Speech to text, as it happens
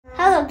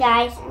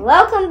guys,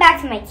 welcome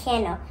back to my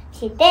channel.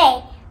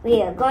 Today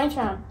we are going to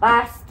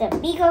unbox the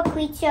Beaker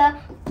creature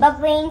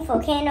bubbling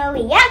volcano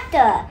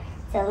reactor.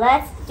 So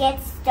let's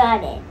get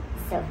started.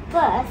 So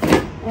first,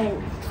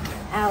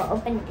 I'll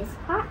open this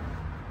pot,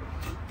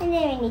 and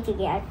then we need to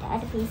get out the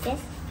other pieces.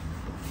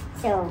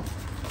 So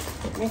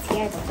let's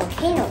get out the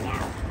volcano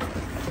now.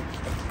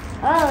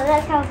 Oh,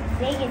 look how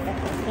big is the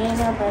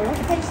volcano, but it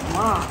looks pretty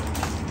small.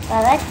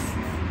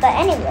 But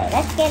anyway,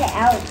 let's get it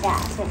out of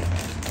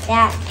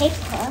that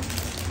paper.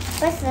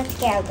 First, let's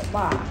get out the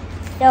bar.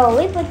 So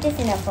we put this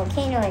in a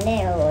volcano and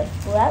then it will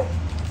explode.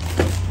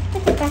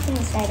 Put it back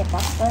inside the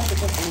box first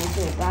because we need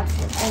to box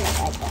the thing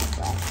inside the box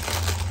first.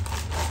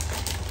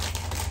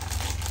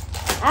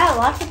 I have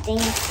lots of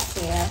things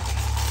to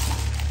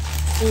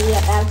see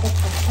about the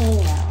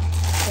volcano.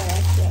 So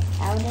let's get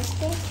out of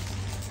this.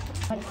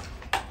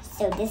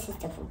 So this is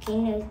the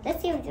volcano.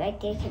 Let's see if right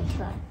there can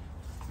turn.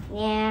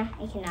 Yeah,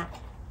 I cannot.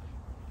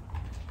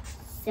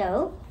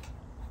 So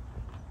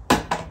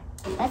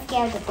let's get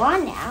out the bar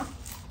now.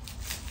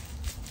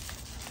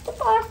 The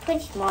bar is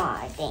pretty small,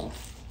 I think.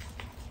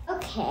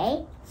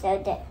 Okay,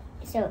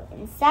 so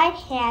inside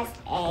has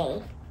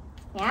a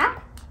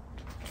map,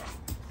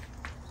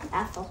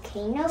 a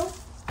volcano,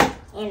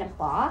 and a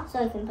bar,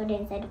 so you can put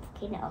it inside the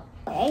volcano.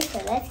 Okay, so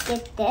let's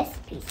get this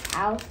piece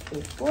out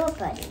before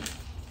putting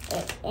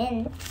it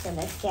in. So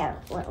let's get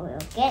what we'll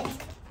get.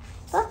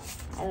 Oh,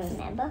 I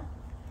remember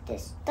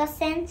this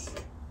distance.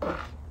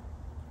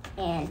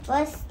 And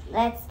first,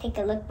 let's take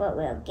a look what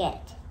we'll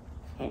get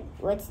and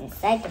what's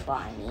inside the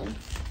bar. I mean,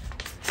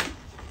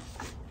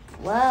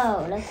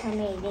 whoa! Look how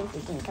many things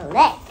we can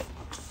collect.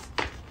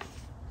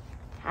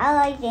 How do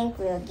I think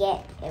we'll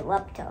get a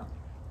Reactor?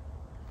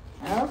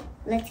 Oh,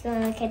 let's go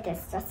and look at the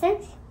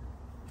substance.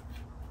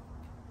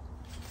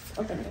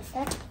 Open this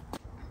up.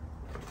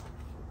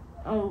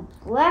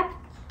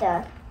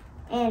 Reactor,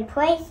 and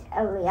place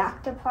a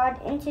reactor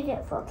pod into the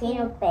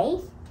volcano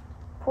base.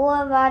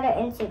 Pour water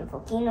into the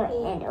volcano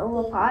and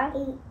over pot.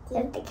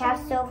 Lift the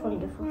capsule from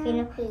the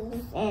volcano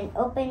and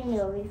open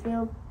your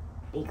refill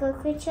Beaker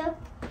creature.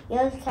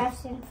 Use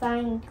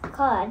calcifying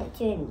card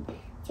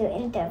to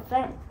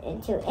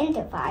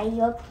identify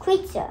your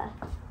creature.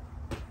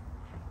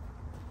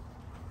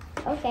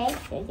 Okay,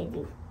 so you can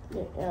do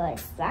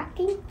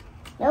extracting.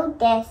 Note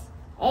this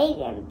aid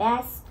and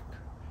best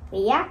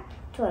react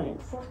to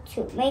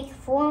make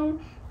foam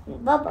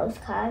bubbles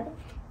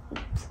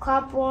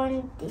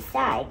carbon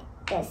dioxide.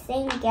 The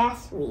same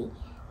gas we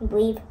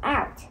breathe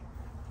out.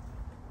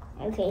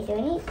 Okay, so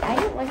I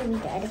don't want to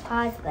read the other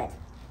parts, but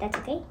that's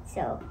okay.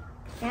 So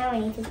now I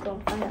need to go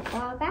and find the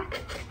bar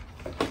back.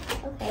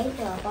 Okay,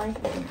 so our bar is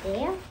right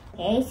there.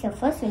 Okay, so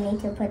first we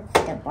need to put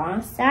the bar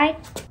inside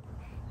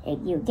that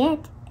you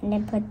get, and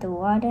then put the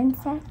water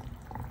inside.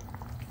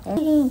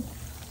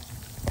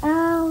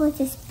 Oh,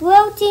 it's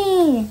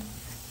exploding!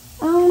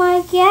 Oh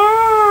my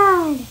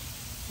god!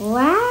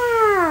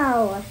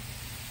 Wow!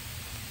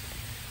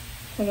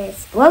 It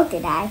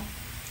exploded, Wow.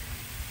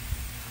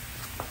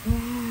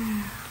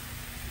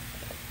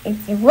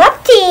 It's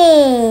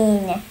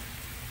erupting!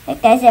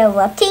 Look, there's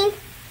erupting.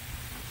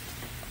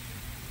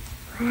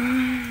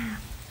 Wow.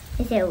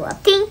 Is it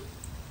erupting?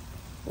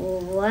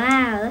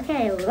 Wow, look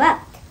at it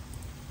erupt.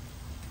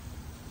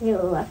 Is it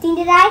erupting,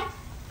 Is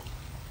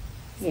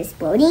it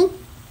exploding?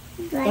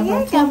 It's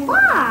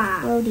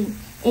exploding.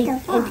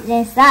 It's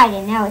inside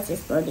and now it's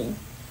exploding.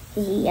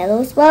 Is it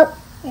yellow explode?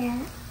 Yeah.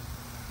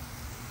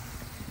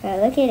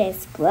 Look at it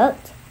explode.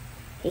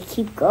 It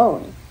keep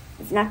going.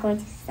 It's not going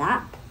to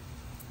stop.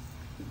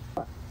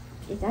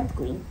 It's not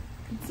green.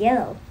 It's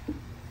yellow.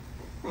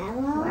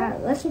 Wow,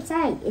 look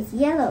inside. It's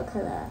yellow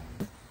color.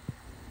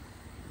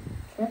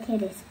 Look at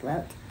it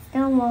explode.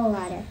 No more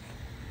water.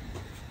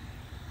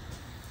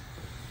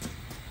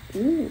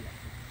 Ooh.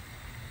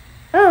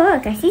 Oh,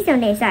 look, I see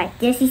something inside.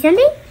 Do you see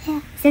something?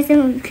 Yeah.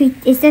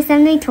 Is there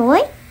something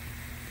toy?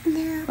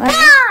 No.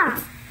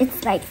 Ah!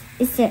 It's like,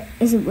 is it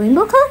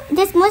rainbow color?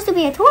 This must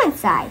be a toy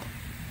inside.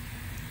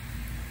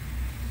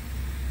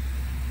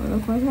 Oh,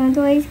 look what kind of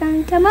toy is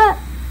going to come up.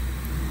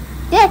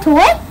 Is that a toy?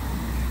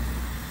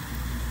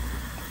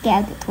 Let's get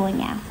out the toy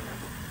now.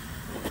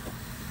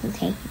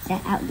 Okay, it's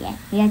not out yet.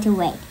 We have to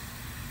wait.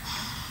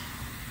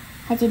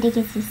 How do you think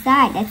it's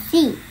inside? Let's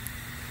see.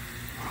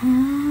 I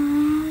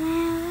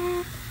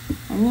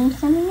need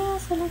something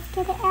else, so let's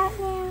get it out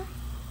now.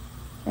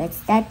 But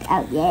it's not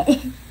out yet.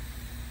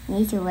 We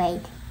need to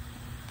wait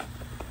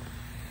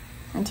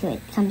until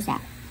it comes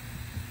out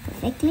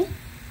perfectly.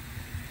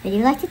 Would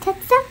you like to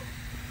touch some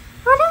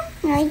water?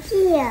 Not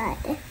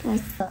yet.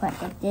 Let's look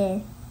at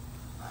this.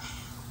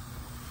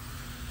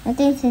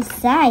 Nothing's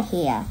inside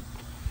here.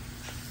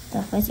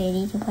 So first we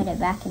need to put it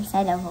back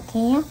inside the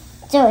volcano.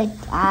 So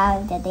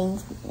the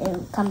things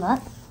will come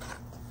up.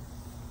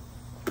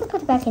 We'll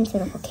put it back into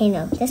the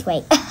volcano. Just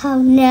wait.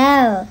 Oh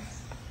no!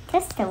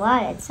 Test the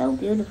water. It's so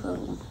beautiful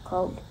and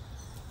cold.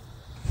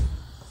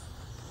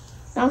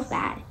 Smells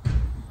bad.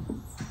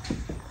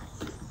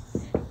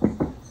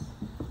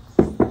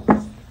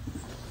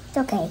 It's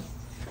okay.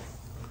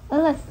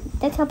 Oh look,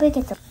 that's how big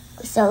it's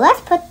So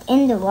let's put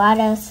in the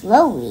water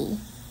slowly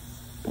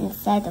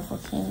inside the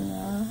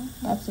volcano.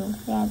 That's so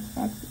fast.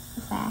 That's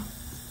so fast.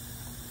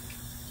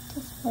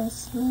 Just go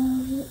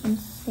slowly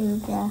into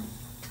the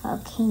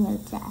volcano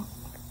dust.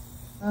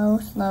 Slow,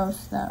 slow,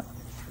 slow.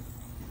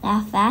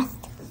 Not fast,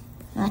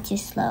 not too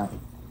slow.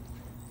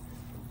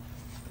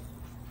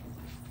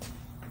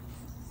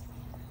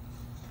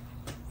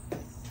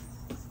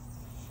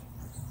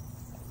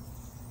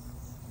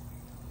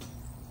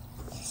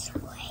 Just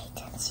wait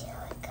until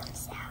it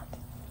comes out.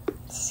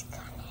 It's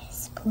gonna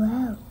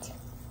explode.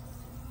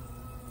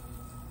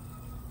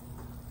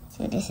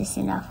 So this is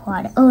enough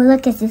water. Oh,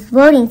 look, it's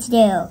exploding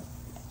still.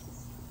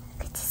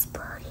 It's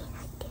exploding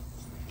right there.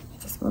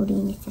 It's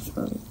exploding, it's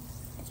exploding.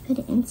 Let's put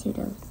it into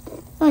the...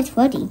 Oh, it's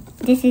floating.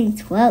 This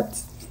is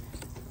floats.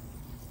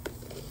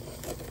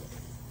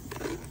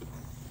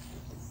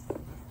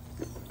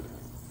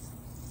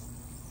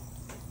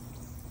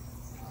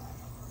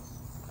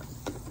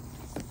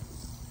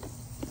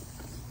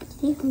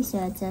 See if we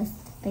should just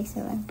fix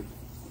it one.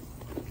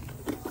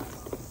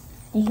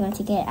 Do you want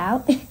to get it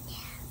out?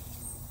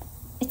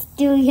 It's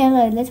still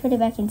yellow. Let's put it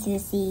back into the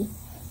sea.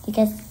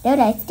 Because,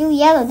 Loda, it's still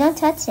yellow. Don't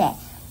touch it.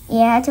 You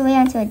have to wait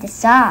until it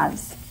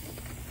dissolves.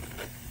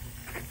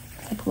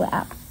 To pull it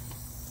out.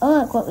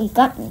 Oh, look what we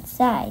got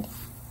inside.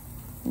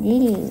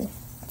 Ooh,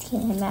 let's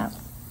get him out.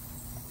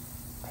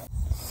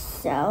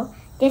 So,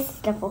 this is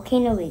the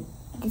volcano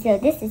so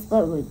this is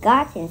what we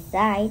got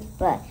inside.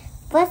 But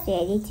firstly,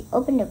 I need to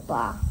open the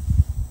ball.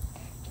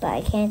 But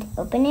I can't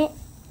open it.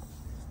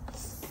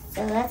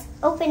 So let's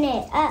open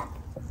it up.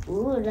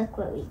 Ooh, look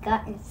what we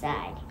got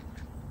inside.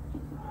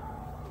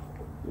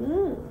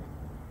 Ooh,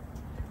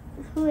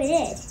 look who it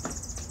is.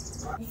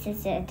 This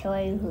is a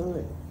toy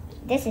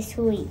this is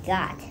who we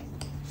got.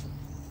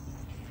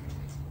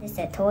 This is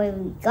a toy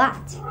we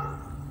got.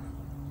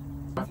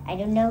 I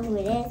don't know who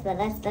it is, but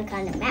let's look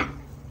on the map.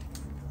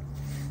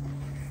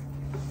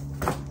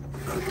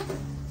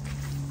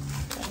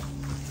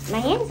 My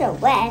hands are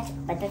wet,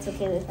 but that's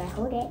okay if I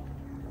hold it.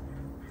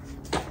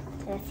 So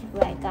let's see who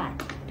I got.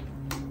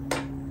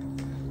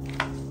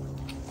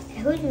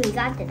 Who do we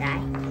got today?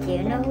 Do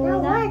you know who we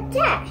got?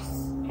 Yes.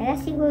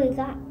 Let's see who we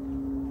got.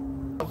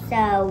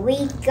 So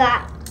we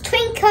got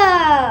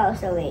Twinkle.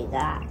 So we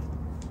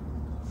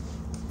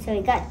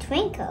got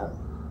Twinkle.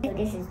 So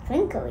this is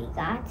Twinkle we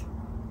got.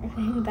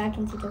 Back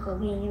into the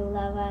volcano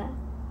lava.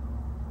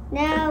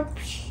 No,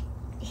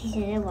 he's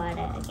in the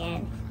water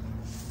again.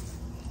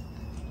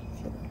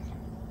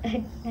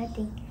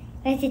 Nothing.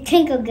 Where's the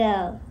Twinkle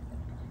go?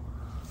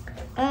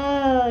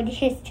 Oh,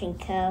 this is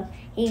Twinkle.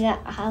 He got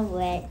all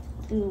wet.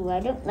 Ooh, I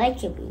don't like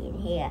to be in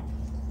here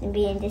and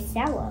be in this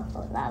sour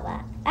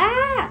lava.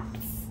 Ah!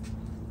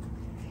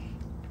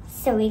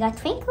 So we got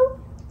Twinkle.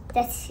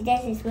 This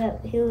is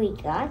who we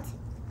got.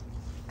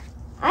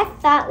 I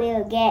thought we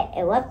would get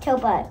Reactor,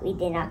 but we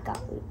did not get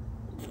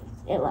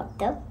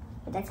Reactor.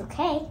 But that's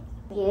okay.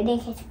 You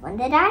think it's fun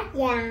to die?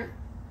 Yeah.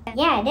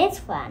 Yeah, it is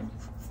fun.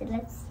 So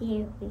let's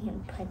see if we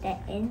can put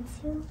that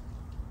into.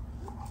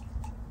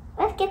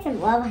 Let's get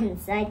some lava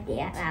inside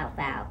there.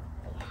 Wow.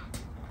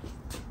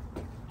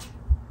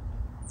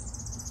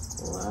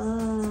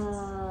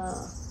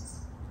 Whoa.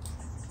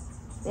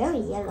 Very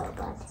yellow,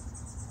 but.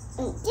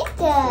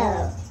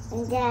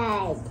 And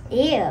died.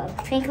 Ew,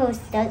 Twinkle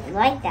doesn't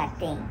like that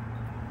thing.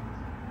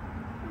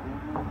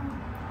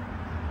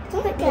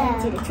 Put it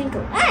into the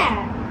Twinkle.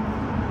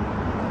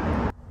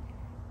 Ah!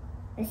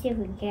 Let's see if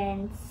we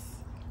can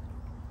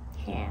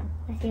him.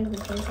 Let's see if we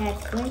can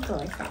catch Twinkle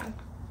inside.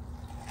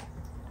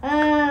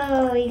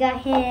 Oh, we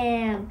got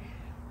him.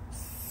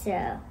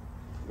 So,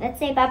 let's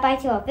say bye-bye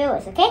to our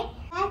viewers, okay?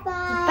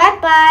 Bye-bye.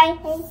 Bye-bye.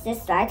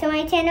 Subscribe to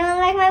my channel and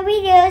like my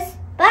videos.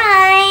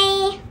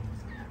 Bye.